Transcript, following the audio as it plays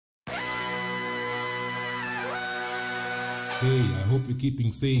Hey, I hope you're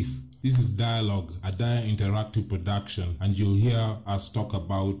keeping safe. This is Dialogue, a Dire interactive production, and you'll hear us talk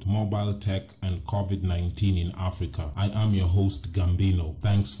about mobile tech and COVID-19 in Africa. I am your host, Gambino.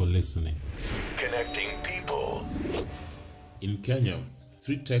 Thanks for listening. Connecting people. In Kenya,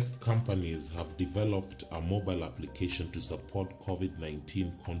 3 tech companies have developed a mobile application to support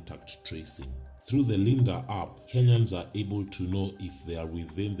COVID-19 contact tracing. Through the Linda app, Kenyans are able to know if they are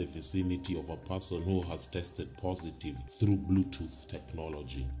within the vicinity of a person who has tested positive through Bluetooth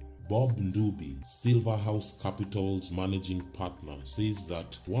technology. Bob Ndubi, Silverhouse Capital's managing partner, says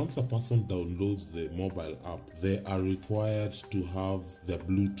that once a person downloads the mobile app, they are required to have their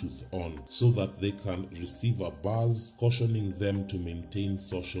Bluetooth on so that they can receive a buzz cautioning them to maintain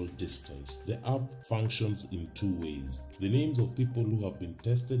social distance. The app functions in 2 ways. The names of people who have been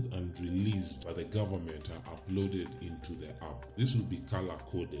tested and released by the government are uploaded into the app. This will be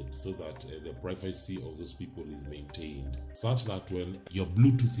color-coded so that the privacy of those people is maintained, such that when your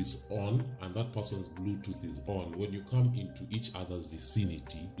Bluetooth is on and that person's Bluetooth is on, when you come into each other's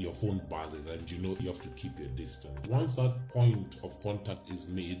vicinity, your phone buzzes and you know you have to keep your distance. Once that point of contact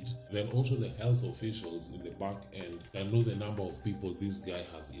is made, then also the health officials in the back end can know the number of people this guy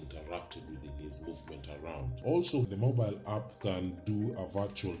has interacted with in his movement around. Also, the mobile app can do a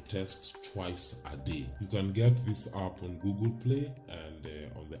virtual test twice a day. You can get this app on Google Play and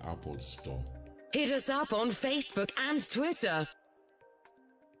on the Apple Store. Hit us up on Facebook and Twitter